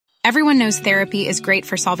Everyone knows therapy is great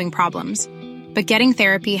for solving problems, but getting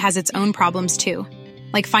therapy has its own problems too,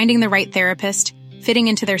 like finding the right therapist, fitting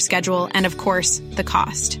into their schedule, and of course, the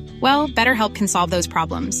cost. Well, BetterHelp can solve those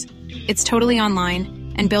problems. It's totally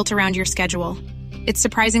online and built around your schedule. It's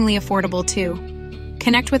surprisingly affordable too.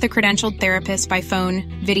 Connect with a credentialed therapist by phone,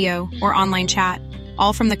 video, or online chat,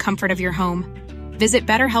 all from the comfort of your home. Visit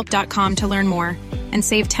BetterHelp.com to learn more and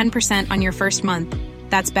save 10% on your first month.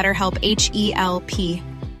 That's BetterHelp, H-E-L-P.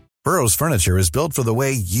 Burrow's furniture is built for the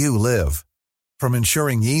way you live. From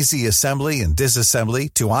ensuring easy assembly and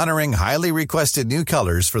disassembly to honoring highly requested new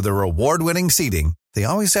colors for their award-winning seating, they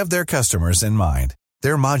always have their customers in mind.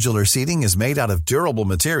 Their modular seating is made out of durable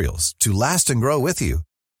materials to last and grow with you.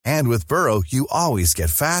 And with Burrow, you always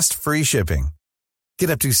get fast, free shipping.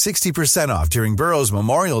 Get up to 60% off during Burrow's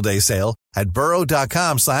Memorial Day sale at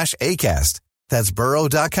burrow.com/ACAST. That's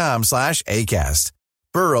burrow.com/ACAST.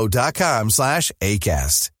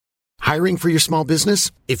 burrow.com/ACAST. Hiring for your small business?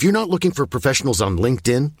 If you're not looking for professionals on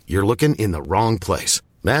LinkedIn, you're looking in the wrong place.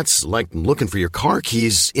 That's like looking for your car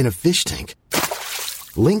keys in a fish tank.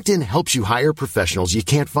 LinkedIn helps you hire professionals you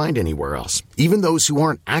can't find anywhere else, even those who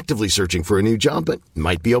aren't actively searching for a new job but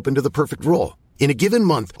might be open to the perfect role. In a given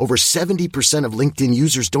month, over 70% of LinkedIn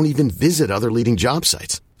users don't even visit other leading job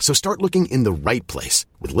sites. So start looking in the right place.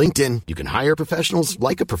 With LinkedIn, you can hire professionals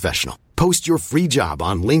like a professional. Post your free job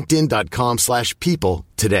on linkedin.com/people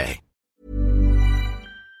today.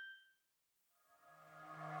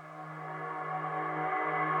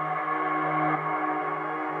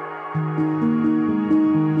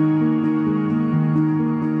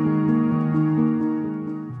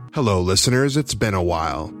 Hello, listeners. It's been a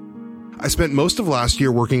while. I spent most of last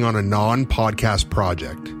year working on a non-podcast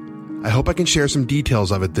project. I hope I can share some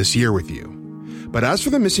details of it this year with you. But as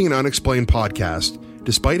for the Missing and Unexplained podcast,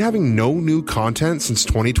 despite having no new content since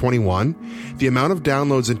 2021, the amount of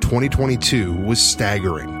downloads in 2022 was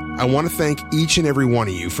staggering. I want to thank each and every one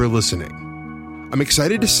of you for listening. I'm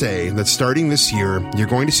excited to say that starting this year, you're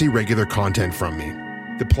going to see regular content from me.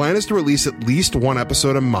 The plan is to release at least one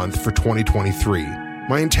episode a month for 2023.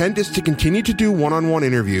 My intent is to continue to do one-on-one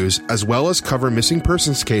interviews as well as cover missing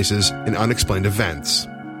persons cases and unexplained events.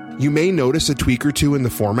 You may notice a tweak or two in the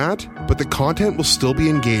format, but the content will still be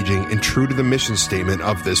engaging and true to the mission statement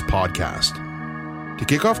of this podcast. To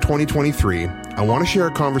kick off 2023, I want to share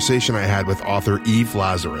a conversation I had with author Eve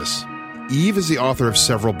Lazarus. Eve is the author of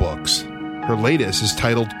several books. Her latest is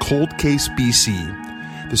titled Cold Case BC,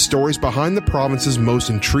 the stories behind the province's most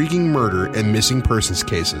intriguing murder and missing persons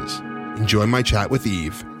cases. Enjoy my chat with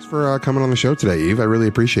Eve. Thanks for coming on the show today, Eve. I really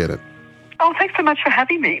appreciate it. Oh, thanks so much for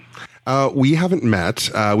having me. We haven't met.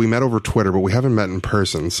 We met over Twitter, but we haven't met in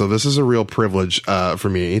person. So this is a real privilege for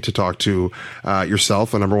me to talk to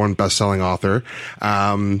yourself, the #1 best-selling author.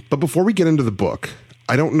 But before we get into the book,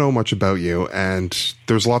 I don't know much about you, and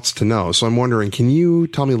there's lots to know. So I'm wondering, can you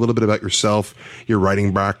tell me a little bit about yourself, your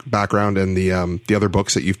writing background, and the other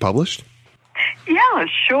books that you've published? Yeah,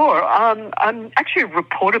 sure. I'm actually a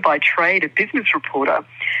reporter by trade, a business reporter.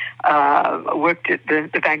 I worked at the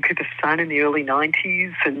Vancouver Sun in the early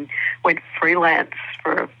 90s and went freelance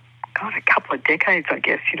for a couple of decades, I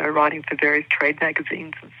guess, writing for various trade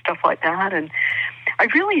magazines and stuff like that. And I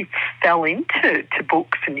really fell into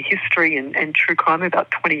books and history and true crime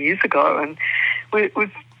about 20 years ago. And it was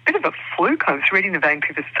a bit of a fluke. I was reading the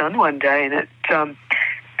Vancouver Sun one day, and it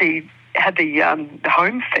had the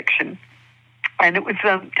home section. And it was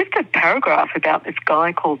just a paragraph about this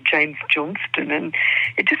guy called James Johnston, and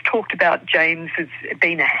it just talked about James as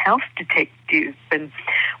being a house detective, and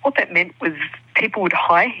what that meant was people would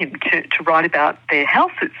hire him to write about their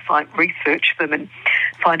houses, like research them and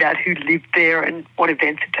find out who lived there and what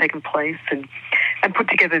events had taken place, and put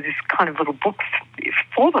together this kind of little books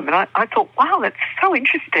for them. And I thought, wow, that's so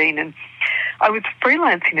interesting. And I was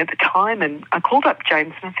freelancing at the time, and I called up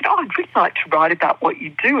James and I said, I'd really like to write about what you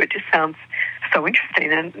do. It just sounds so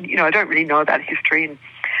interesting. And, I don't really know about history and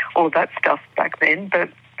all of that stuff back then, but,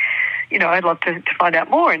 I'd love to find out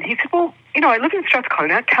more. And he said, well, I live in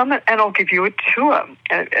Strathcona. Come and I'll give you a tour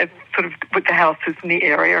sort of with the houses in the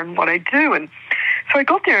area and what I do. And so I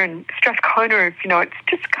got there, and Strathcona, it's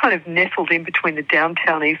just kind of nestled in between the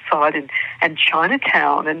downtown east side and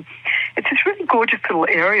Chinatown. And it's this really gorgeous little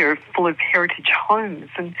area full of heritage homes.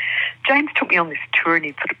 And James took me on this tour, and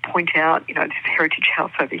he'd sort of point out, this heritage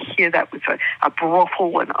house over here, that was a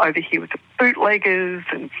brothel, and over here was a bootleggers,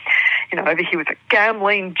 and, over here was a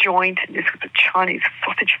gambling joint, and this was a Chinese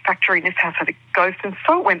sausage factory, and this house had a ghost. And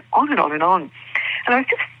so it went on and on and on. And I was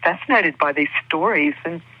just fascinated by these stories.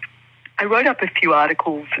 And I wrote up a few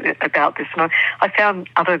articles about this, and I found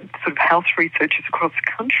other sort of house researchers across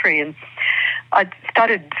the country, and I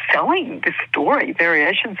started selling this story,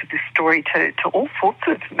 variations of this story, to all sorts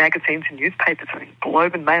of magazines and newspapers. I mean,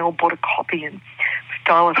 Globe and Mail bought a copy, and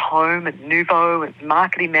Style at Home and Nouveau and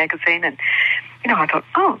Marketing Magazine. And, I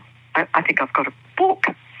thought, I think I've got a book.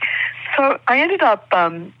 So I ended up,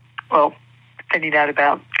 sending out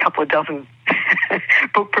about a couple of dozen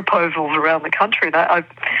book proposals around the country. And I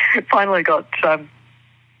finally got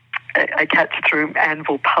a catch through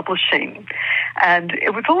Anvil Publishing. And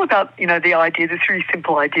it was all about, the idea, this really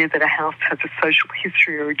simple idea that a house has a social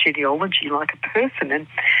history or a genealogy like a person. And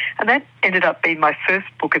that ended up being my first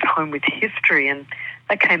book, At Home with History. And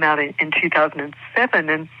that came out in 2007.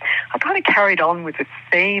 And I kind of carried on with the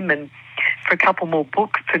theme and for a couple more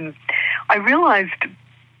books. And I realized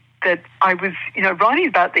that I was, writing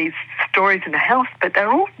about these stories in the house, but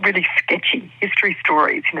they're all really sketchy history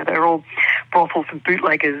stories. They're all brothels and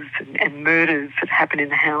bootleggers and murders that happen in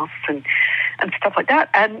the house and stuff like that.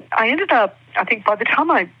 And I ended up, I think by the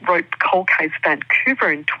time I wrote Cold Case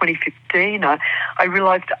Vancouver in 2015, I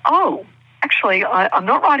realized, actually, I'm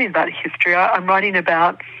not writing about history. I'm writing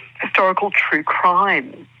about historical true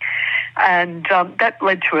crime. And that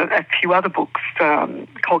led to a few other books.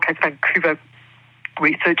 Cold Case Vancouver,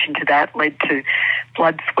 research into that led to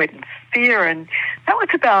Blood, Sweat and Fear. And that was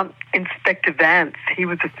about Inspector Vance. He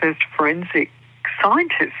was the first forensic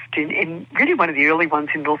scientist in really one of the early ones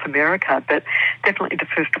in North America, but definitely the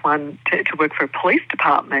first one to work for a police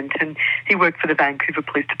department. And he worked for the Vancouver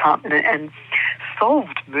Police Department and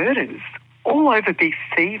solved murders all over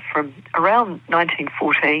BC from around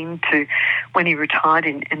 1914 to when he retired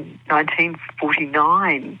in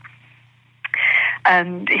 1949.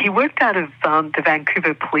 And he worked out of the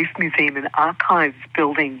Vancouver Police Museum and Archives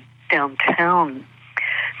building downtown.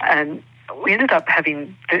 And we ended up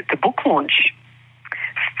having the book launch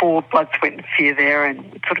for Blood, Sweat and Fear there, and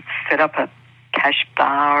sort of set up a cash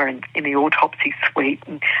bar and in the autopsy suite.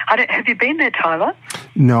 And have you been there, Tyler?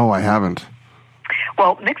 No, I haven't.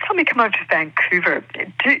 Well, next time you come over to Vancouver,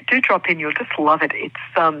 do drop in. You'll just love it.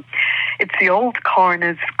 It's the old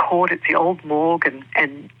coroner's court. It's the old morgue,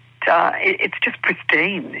 and it's just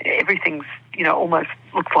pristine. Everything's, almost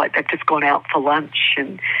looks like they've just gone out for lunch,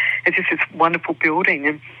 and it's just this wonderful building.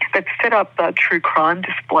 And they've set up true crime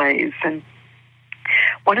displays, and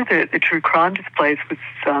one of the true crime displays was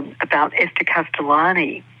about Esther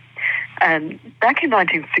Castellani. And back in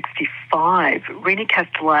 1965, Rini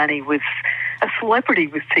Castellani was a celebrity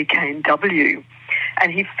with CK&W,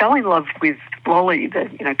 and he fell in love with Lolly, the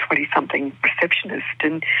 20-something receptionist.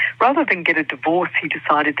 And rather than get a divorce, he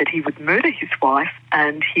decided that he would murder his wife,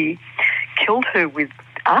 and he killed her with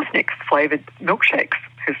arsenic-flavoured milkshakes,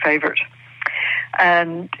 her favourite.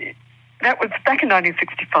 And that was back in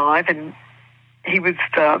 1965, and he was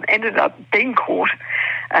ended up being caught,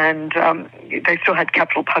 and they still had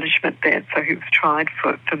capital punishment then, so he was tried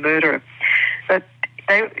for murder. But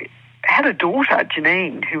they had a daughter,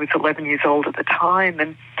 Janine, who was 11 years old at the time,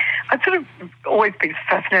 and I'd sort of always been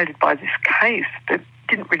fascinated by this case, but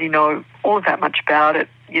didn't really know all of that much about it,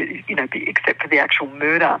 except for the actual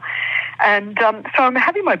murder. And so I'm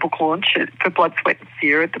having my book launch for Blood, Sweat and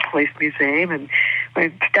Fear at the Police Museum, and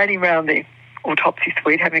we're standing around the autopsy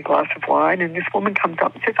suite having a glass of wine, and this woman comes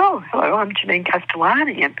up and says, "Oh, hello, I'm Janine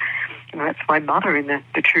Castellani," and that's my mother in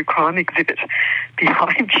the true crime exhibit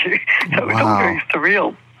behind you. So it was all very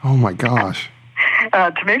surreal. Oh my gosh.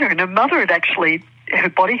 To meet her. And her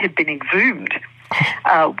body had been exhumed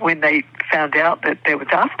when they found out that there was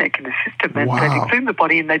arsenic in the system, and they'd exhumed the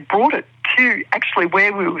body and they brought it to actually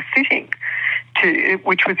where we were sitting,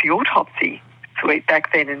 which was the autopsy suite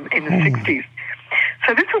back then in the 60s.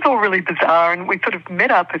 So this was all really bizarre, and we sort of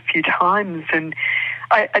met up a few times, and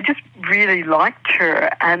I just really liked her,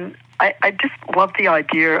 and I just loved the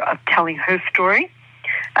idea of telling her story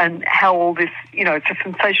and how all this, it's a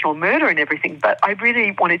sensational murder and everything, but I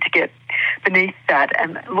really wanted to get beneath that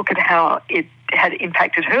and look at how it had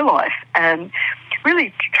impacted her life and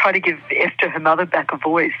really try to give Esther, her mother, back a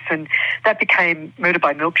voice, and that became Murder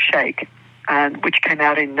by Milkshake, which came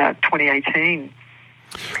out in 2018.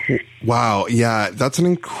 Wow. Yeah, that's an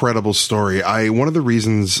incredible story. One of the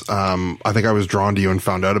reasons I think I was drawn to you and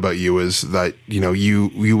found out about you is that,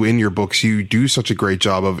 you in your books, you do such a great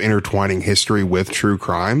job of intertwining history with true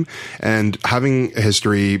crime, and having a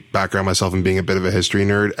history background myself and being a bit of a history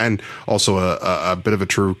nerd and also a bit of a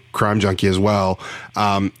true crime junkie as well.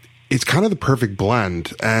 It's kind of the perfect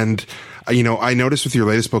blend. And, I noticed with your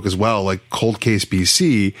latest book as well, like Cold Case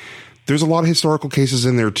BC, there's a lot of historical cases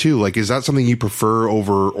in there too. Like, is that something you prefer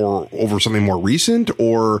over something more recent,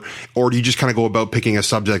 or do you just kind of go about picking a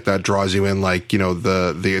subject that draws you in, like,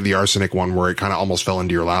 the arsenic one where it kind of almost fell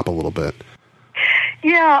into your lap a little bit?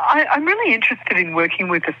 Yeah, I'm really interested in working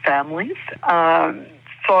with the families.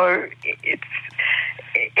 So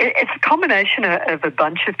it's a combination of a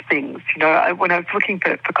bunch of things. You know, when I was looking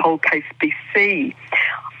for Cold Case BC,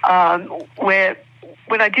 where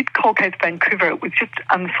when I did Cold Case Vancouver, it was just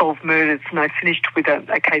unsolved murders, and I finished with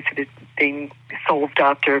a case that had been solved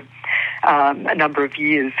after a number of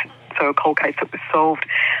years. So a cold case that was solved.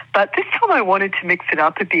 But this time I wanted to mix it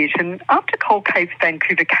up a bit. And after Cold Case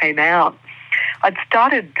Vancouver came out, I'd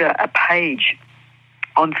started a page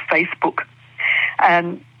on Facebook.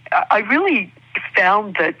 And I really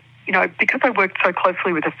found that, you know, because I worked so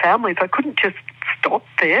closely with the families, I couldn't just stop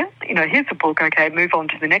there. You know, here's a book, okay, move on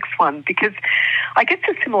to the next one. Because I guess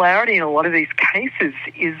the similarity in a lot of these cases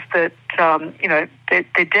is that, you know,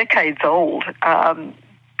 they're decades old.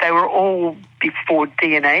 They were all before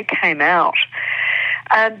DNA came out.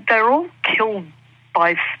 And they were all killed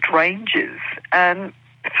by strangers. And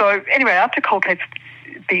so, anyway, after Cold Case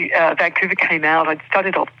Vancouver came out, I'd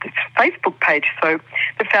started off this Facebook page so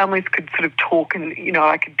the families could sort of talk, and, you know,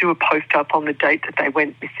 I could do a post up on the date that they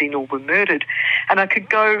went missing or were murdered. And I could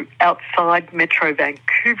go outside Metro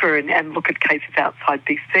Vancouver and look at cases outside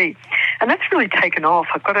BC. And that's really taken off.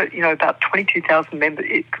 I've got, about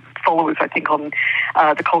 22,000 followers, I think, on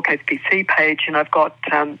the Cold Case BC page, and I've got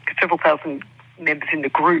several thousand members in the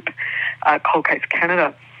group, Cold Case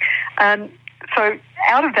Canada. And so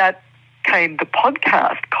out of that came the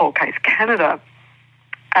podcast, Cold Case Canada.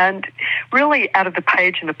 And really out of the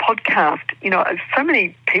page and the podcast, you know, so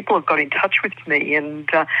many people have got in touch with me, and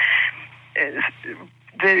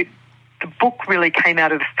the book really came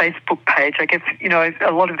out of the Facebook page. I guess, you know,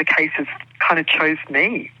 a lot of the cases kind of chose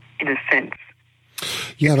me in a sense.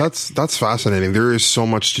 Yeah, that's fascinating. There is so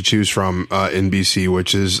much to choose from in BC,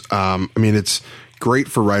 which is, it's great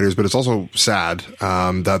for writers, but it's also sad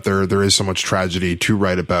that there is so much tragedy to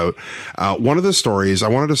write about. One of the stories, I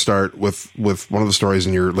wanted to start with one of the stories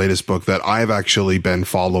in your latest book that I've actually been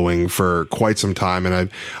following for quite some time,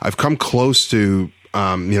 and I've come close to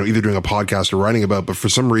either doing a podcast or writing about, but for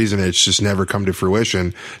some reason it's just never come to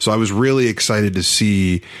fruition. So I was really excited to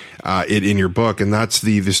see it in your book, and that's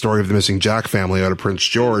the story of the missing Jack family out of Prince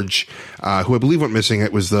George, who I believe went missing.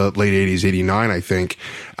 It was the late 80s, 89, I think.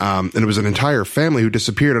 And it was an entire family who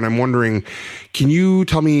disappeared. And I'm wondering, can you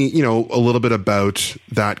tell me, you know, a little bit about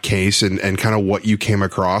that case and kind of what you came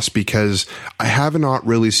across? Because I have not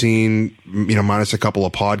really seen, you know, minus a couple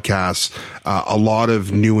of podcasts, a lot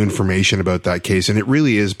of new information about that case. And it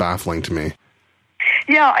really is baffling to me.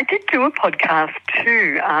 Yeah, I did do a podcast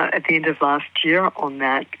too at the end of last year on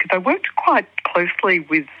that, because I worked quite closely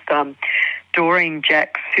with Doreen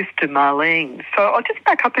Jack's sister, Marlene. So I'll just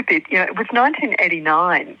back up a bit. You know, it was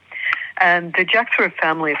 1989, and the Jacks were a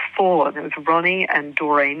family of four. There was Ronnie and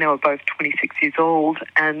Doreen. They were both 26 years old,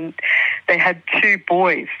 and they had two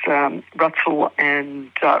boys, Russell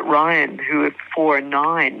and Ryan, who were 4 and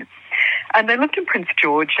 9. And they lived in Prince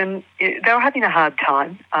George, and they were having a hard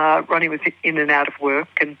time. Ronnie was in and out of work,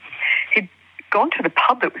 and he'd gone to the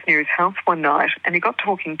pub that was near his house one night, and he got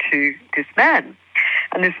talking to this man.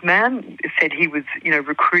 And this man said he was, you know,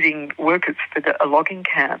 recruiting workers for a logging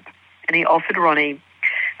camp, and he offered Ronnie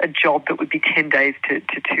a job that would be 10 days to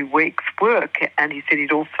 2 weeks' work, and he said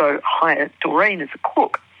he'd also hire Doreen as a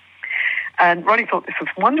cook. And Ronnie thought this was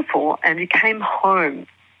wonderful, and he came home,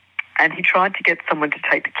 and he tried to get someone to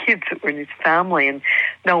take the kids that were in his family, and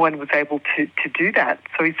no one was able to do that.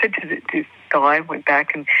 So he said to this guy, went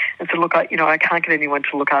back and said, look, I can't get anyone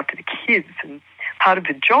to look after the kids. And part of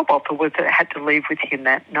the job offer was that I had to leave with him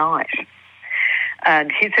that night.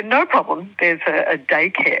 And he said, no problem, there's a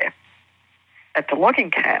daycare at the logging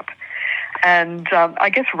camp. And I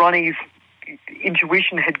guess Ronnie's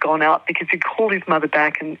intuition had gone out, because he called his mother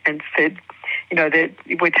back and said, you know,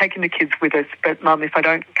 we're taking the kids with us, but Mum, if I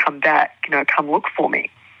don't come back, you know, come look for me,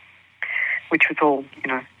 which was all, you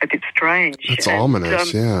know, a bit strange. It's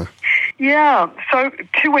ominous, yeah. Yeah, so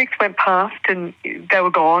 2 weeks went past and they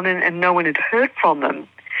were gone, and no one had heard from them.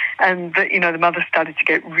 And, the mother started to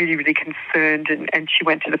get really, really concerned, and she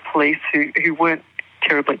went to the police, who weren't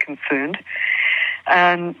terribly concerned,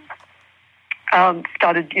 and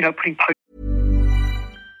started, you know, putting posters.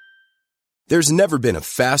 There's never been a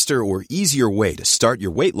faster or easier way to start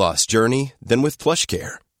your weight loss journey than with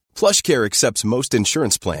PlushCare. PlushCare accepts most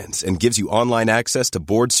insurance plans and gives you online access to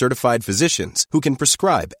board-certified physicians who can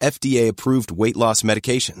prescribe FDA-approved weight loss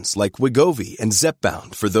medications like Wegovy and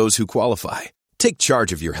Zepbound for those who qualify. Take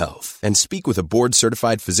charge of your health and speak with a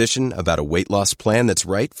board-certified physician about a weight loss plan that's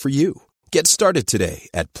right for you. Get started today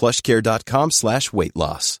at plushcare.com/weight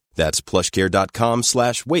loss. That's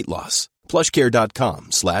plushcare.com/weight loss.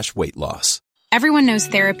 plushcare.com/weight loss. Everyone knows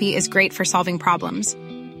therapy is great for solving problems,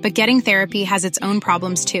 but getting therapy has its own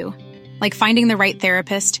problems too, like finding the right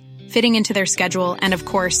therapist, fitting into their schedule, and of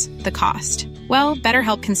course, the cost. Well,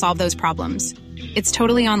 BetterHelp can solve those problems. It's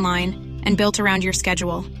totally online and built around your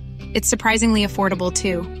schedule. It's surprisingly affordable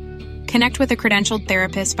too. Connect with a credentialed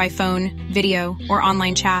therapist by phone, video, or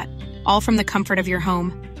online chat, all from the comfort of your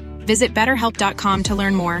home. Visit BetterHelp.com to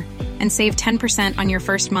learn more and save 10% on your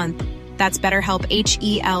first month. That's BetterHelp,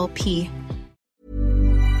 H-E-L-P.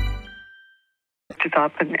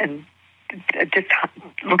 Up and just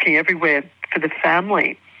looking everywhere for the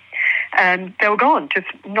family. And they were gone. Just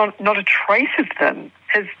not a trace of them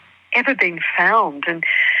has ever been found. And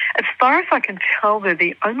as far as I can tell, they're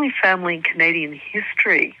the only family in Canadian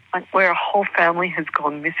history where a whole family has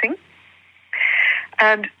gone missing.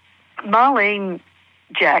 And Marlene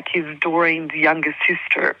Jack is Doreen's younger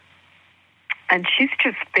sister. And she's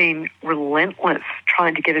just been relentless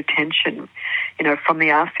trying to get attention, from the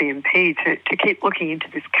RCMP to keep looking into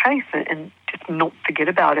this case and just not forget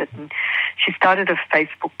about it. And she started a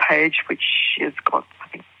Facebook page, which has got, I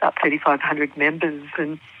think, about 3,500 members.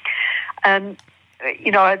 And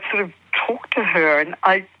I'd sort of talked to her, and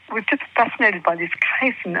I was just fascinated by this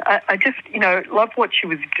case. And I just, loved what she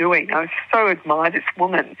was doing. I so admired this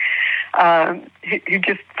woman who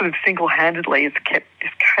just sort of single-handedly has kept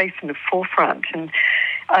this case in the forefront. And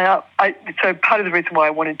so part of the reason why I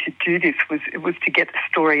wanted to do this was to get the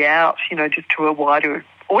story out, just to a wider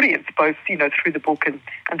audience, both, through the book and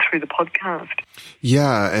through the podcast.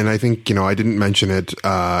 Yeah, and I think, I didn't mention it,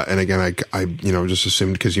 and again, I just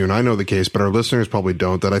assumed because you and I know the case, but our listeners probably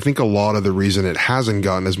don't, that I think a lot of the reason it hasn't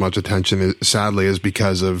gotten as much attention, sadly, is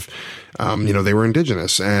because of, they were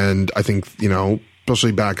Indigenous. And I think,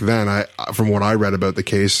 especially back then, from what I read about the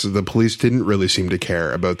case, the police didn't really seem to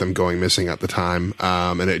care about them going missing at the time,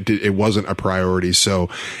 and it wasn't a priority. So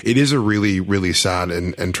it is a really, really sad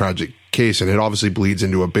and tragic case, and it obviously bleeds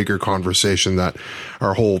into a bigger conversation that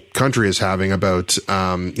our whole country is having about,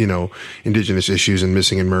 Indigenous issues and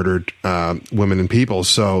missing and murdered women and people.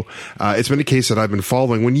 So it's been a case that I've been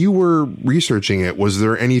following. When you were researching it, was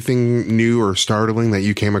there anything new or startling that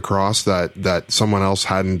you came across that someone else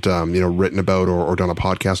hadn't, written about or done a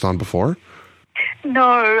podcast on before?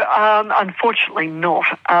 No, unfortunately not.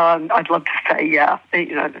 I'd love to say, yeah,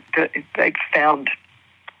 they've found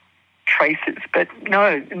traces, but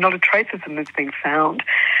no, not a trace of them has been found.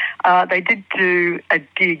 They did do a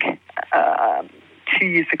dig 2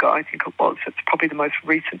 years ago, I think it was. It's probably the most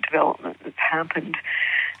recent development that's happened.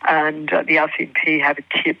 And the RCMP have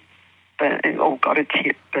a tip, got a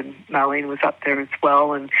tip, and Marlene was up there as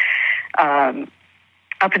well, and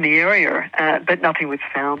up in the area, but nothing was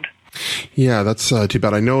found. Yeah, that's too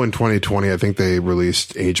bad. I know in 2020, I think they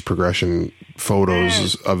released age progression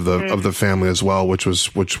photos of the family as well, which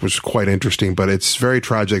was quite interesting. But it's very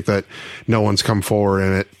tragic that no one's come forward.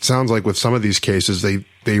 And it sounds like with some of these cases,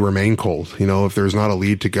 they remain cold. If there's not a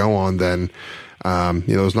lead to go on, then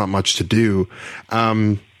there's not much to do.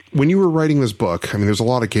 When you were writing this book, there's a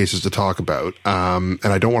lot of cases to talk about, and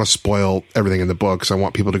I don't want to spoil everything in the book, so I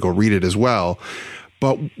want people to go read it as well.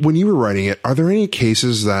 But when you were writing it, are there any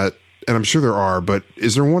cases that, and I'm sure there are, but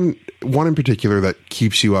is there one in particular that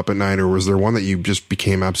keeps you up at night, or was there one that you just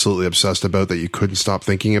became absolutely obsessed about that you couldn't stop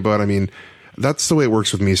thinking about? That's the way it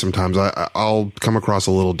works with me sometimes. I'll come across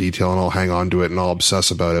a little detail and I'll hang on to it and I'll obsess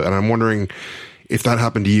about it. And I'm wondering if that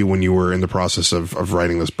happened to you when you were in the process of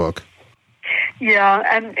writing this book. Yeah,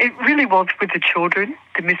 and it really was with the children,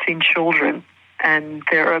 the missing children. And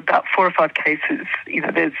there are about 4 or 5 cases.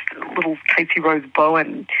 There's little Casey Rose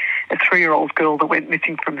Bowen, a 3-year-old girl that went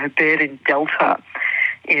missing from her bed in Delta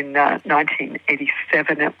in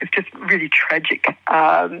 1987. It was just really tragic,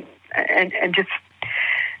 and just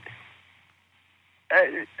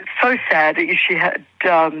so sad. She had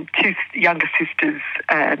 2 younger sisters,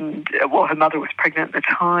 and her mother was pregnant at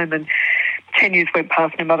the time, and 10 years went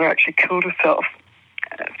past and her mother actually killed herself.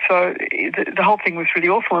 So the whole thing was really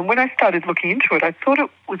awful. And when I started looking into it, I thought it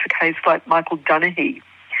was a case like Michael Donaghy.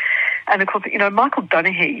 And of course, Michael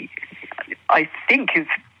Donaghy, I think, is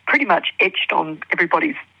pretty much etched on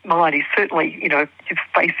everybody's mind. He's certainly, his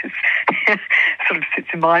face is sort of sits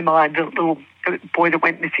in my mind, the little boy that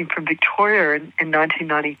went missing from Victoria in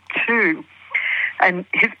 1992. And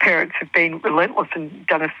his parents have been relentless and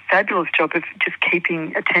done a fabulous job of just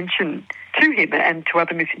keeping attention to him and to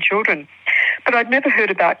other missing children. But I'd never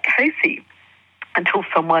heard about Casey until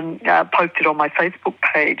someone posted on my Facebook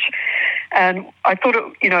page. And I thought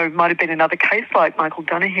it, might have been another case like Michael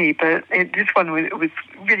Donaghy, but this one was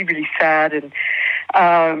really, really sad.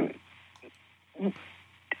 And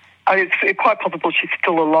it's quite possible she's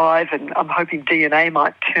still alive, and I'm hoping DNA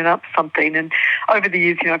might turn up something. And over the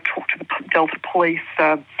years, I've talked to the Delta police.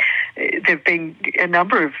 There have been a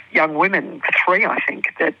number of young women, 3 I think,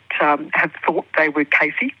 that have thought they were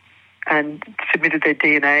Casey and submitted their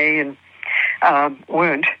DNA and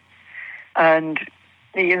weren't. And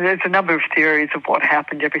there's a number of theories of what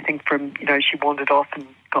happened, everything from, she wandered off and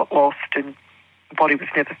got lost and the body was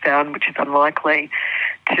never found, which is unlikely,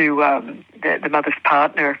 to the mother's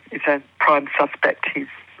partner is a prime suspect. He's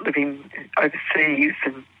living overseas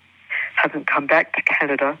and hasn't come back to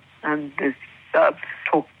Canada. And there's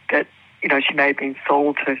talk that, she may have been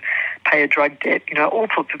sold to pay a drug debt, all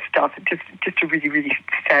sorts of stuff. It's just a really, really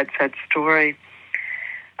sad story.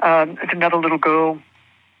 There's another little girl,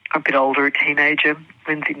 a bit older, a teenager,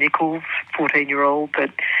 Lindsay Nichols, 14-year-old,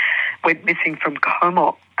 that went missing from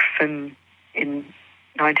Comox in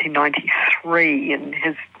 1993 and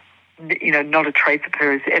has, not a trace of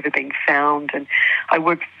her has ever been found. And I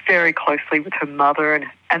worked very closely with her mother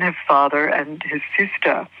and her father and her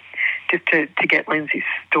sister just to get Lindsay's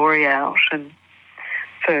story out. And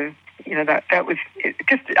so, that was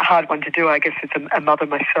just a hard one to do, I guess, as a mother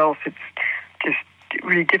myself. It's just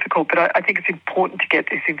really difficult, but I think it's important to get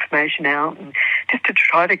this information out and just to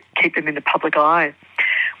try to keep them in the public eye.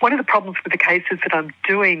 One of the problems with the cases that I'm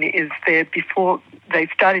doing is before they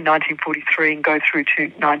start in 1943 and go through to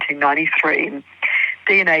 1993, and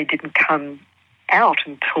DNA didn't come out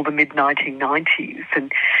until the mid-1990s,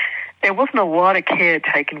 and there wasn't a lot of care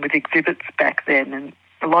taken with exhibits back then, and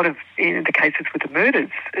a lot of the cases with the murders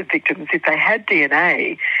of victims, if they had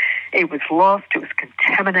DNA, it was lost, it was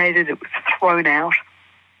contaminated, it was thrown out.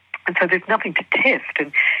 And so there's nothing to test.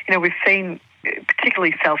 And, we've seen,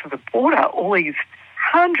 particularly south of the border, all these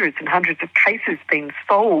hundreds and hundreds of cases being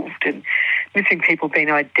solved and missing people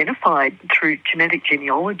being identified through genetic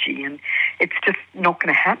genealogy. And it's just not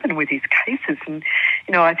going to happen with these cases. And,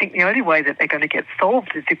 I think the only way that they're going to get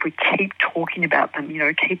solved is if we keep talking about them,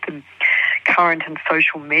 keep them current in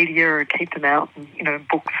social media or keep them out in,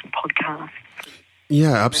 books and podcasts.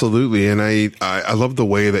 Yeah, absolutely. And I love the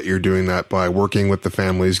way that you're doing that by working with the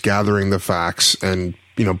families, gathering the facts and,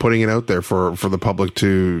 putting it out there for the public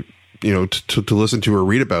to, to listen to or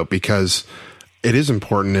read about, because it is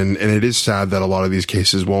important and it is sad that a lot of these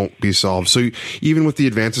cases won't be solved. So even with the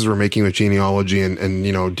advances we're making with genealogy and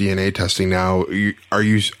DNA testing now, do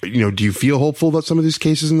you feel hopeful that some of these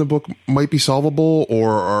cases in the book might be solvable,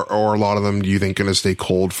 or a lot of them do you think going to stay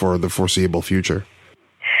cold for the foreseeable future?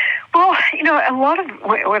 Well, a lot of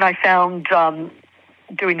when I found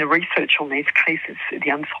doing the research on these cases, the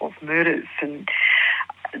unsolved murders, and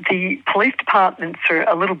the police departments are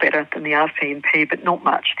a little better than the RCMP, but not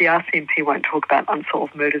much. The RCMP won't talk about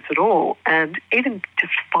unsolved murders at all. And even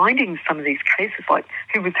just finding some of these cases, like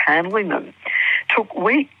who was handling them, took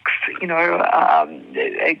weeks. There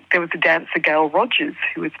was a dancer, Gail Rogers,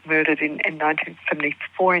 who was murdered in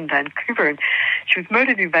 1974 in Vancouver. And she was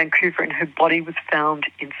murdered in Vancouver and her body was found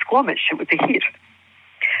in Squamish. It was a hit.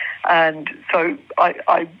 And so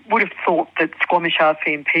I would have thought that Squamish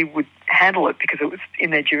RCMP would handle it because it was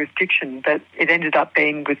in their jurisdiction, but it ended up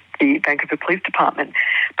being with the Vancouver Police Department.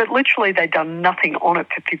 But literally they'd done nothing on it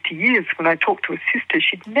for 50 years. When I talked to her sister,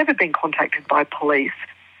 she'd never been contacted by police.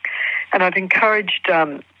 And I'd encouraged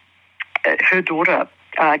her daughter,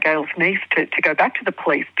 Gail's niece, to go back to the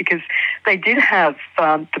police because they did have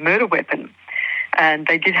the murder weapon. And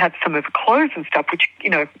they did have some of the clothes and stuff, which,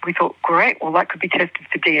 we thought, great, well, that could be tested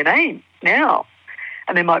for DNA now,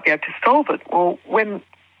 and they might be able to solve it. Well, when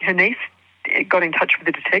her niece got in touch with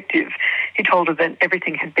the detective, he told her that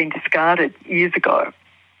everything had been discarded years ago.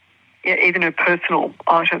 Yeah, even her personal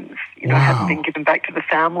items, hadn't been given back to the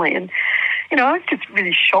family. And, I was just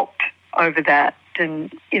really shocked over that.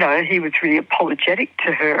 And, he was really apologetic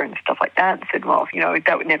to her and stuff like that and said, well,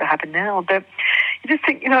 that would never happen now. But you just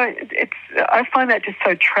think, I find that just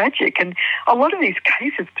so tragic. And a lot of these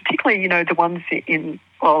cases, particularly, the ones in,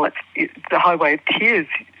 it's the Highway of Tears,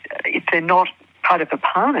 if they're not part of the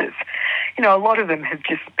partners, a lot of them have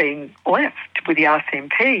just been left with the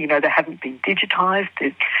RCMP. They haven't been digitised.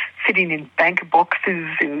 They're sitting in banker boxes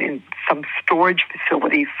in some storage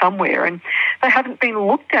facility somewhere, and they haven't been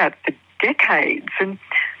looked at for decades. And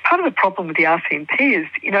part of the problem with the RCMP is,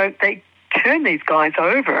 they turn these guys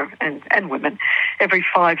over and women every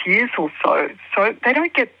 5 years or so. So they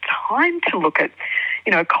don't get time to look at,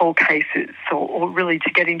 cold cases or really to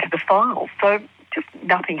get into the files. So just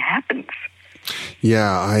nothing happens.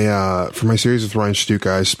 Yeah, I for my series with Ryan Stuck,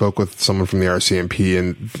 I spoke with someone from the RCMP,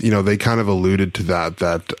 and they kind of alluded to that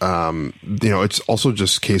it's also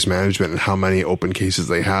just case management and how many open cases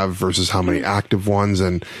they have versus how many active ones,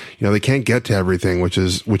 and they can't get to everything, which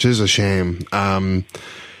is a shame.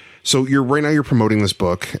 So right now you're promoting this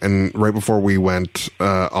book, and right before we went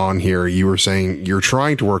on here, you were saying you're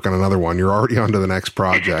trying to work on another one. You're already on to the next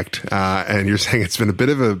project, and you're saying it's been a bit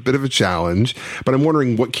of a challenge. But I'm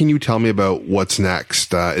wondering, what can you tell me about what's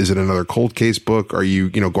next? Is it another cold case book? Are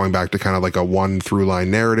you going back to kind of like a one through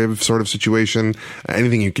line narrative sort of situation?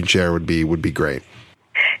 Anything you can share would be great.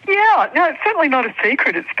 Yeah, no, it's certainly not a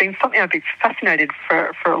secret. It's been something I've been fascinated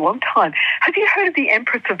for a long time. Have you heard of the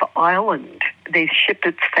Empress of Ireland, the ship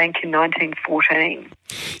that sank in 1914?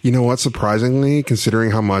 You know what? Surprisingly,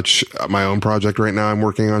 considering how much my own project right now I'm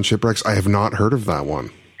working on shipwrecks, I have not heard of that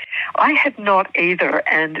one. I had not either,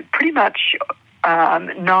 and pretty much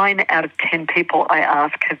 9 out of 10 people I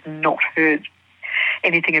ask have not heard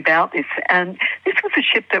anything about this. And this was a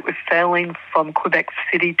ship that was sailing from Quebec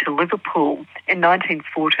City to Liverpool in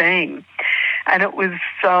 1914. And it was,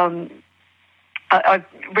 I've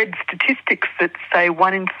read statistics that say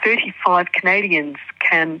 1 in 35 Canadians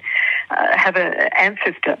can have an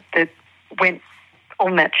ancestor that went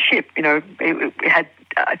on that ship. It had,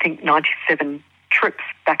 I think, 97 trips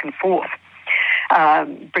back and forth,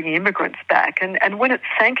 bringing immigrants back. And when it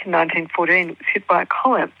sank in 1914, it was hit by a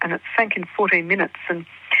comet, and it sank in 14 minutes, and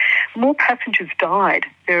more passengers died.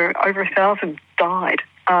 There are over 1,000 died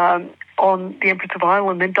on the Empress of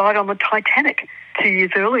Ireland than died on the Titanic 2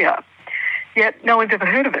 years earlier. Yet no one's ever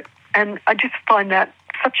heard of it. And I just find that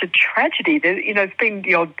such a tragedy. There's been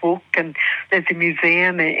the odd book, and there's a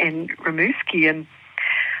museum in Rimouski, and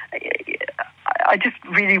I just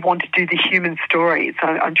really want to do the human stories.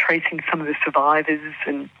 I'm tracing some of the survivors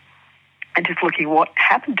and just looking what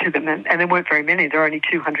happened to them. And there weren't very many. There are only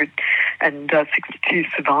 262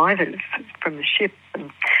 survivors from the ship.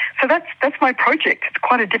 And so that's my project. It's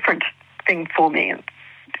quite a different thing for me.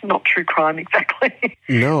 It's not true crime exactly.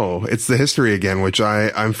 No, it's the history again, which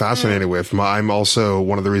I'm fascinated with. I'm also,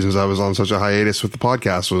 one of the reasons I was on such a hiatus with the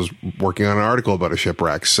podcast was working on an article about a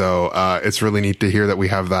shipwreck. So it's really neat to hear that we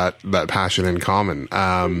have that passion in common.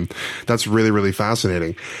 That's really, really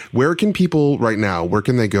fascinating. Where can people right now, where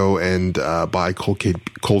can they go and buy Cold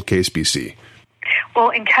Case BC? Well,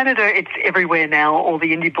 in Canada, it's everywhere now. All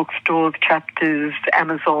the indie bookstores, Chapters,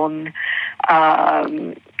 Amazon.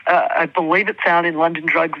 I believe it's out in London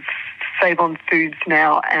Drugs, Save On Foods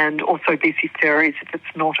now, and also BC Ferries. If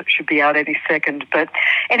it's not, it should be out any second. But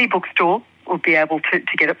any bookstore will be able to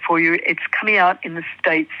get it for you. It's coming out in the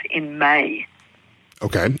States in May.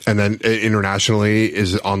 Okay. And then internationally,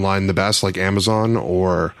 is it online the best, like Amazon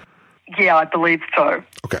or? Yeah, I believe so.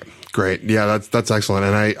 Okay, great. Yeah, that's excellent.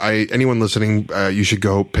 And I anyone listening, you should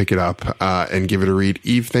go pick it up and give it a read.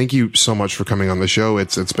 Eve, thank you so much for coming on the show.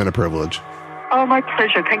 It's been a privilege. Oh, my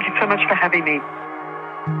pleasure. Thank you so much for having me.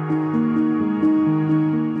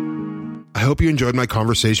 I hope you enjoyed my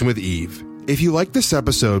conversation with Eve. If you like this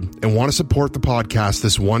episode and want to support the podcast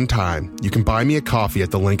this one time, you can buy me a coffee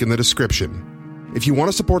at the link in the description. If you want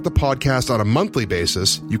to support the podcast on a monthly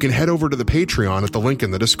basis, you can head over to the Patreon at the link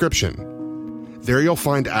in the description. There you'll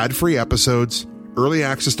find ad-free episodes, early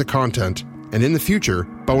access to content, and in the future,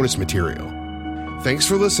 bonus material. Thanks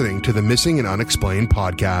for listening to the Missing and Unexplained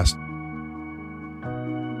podcast.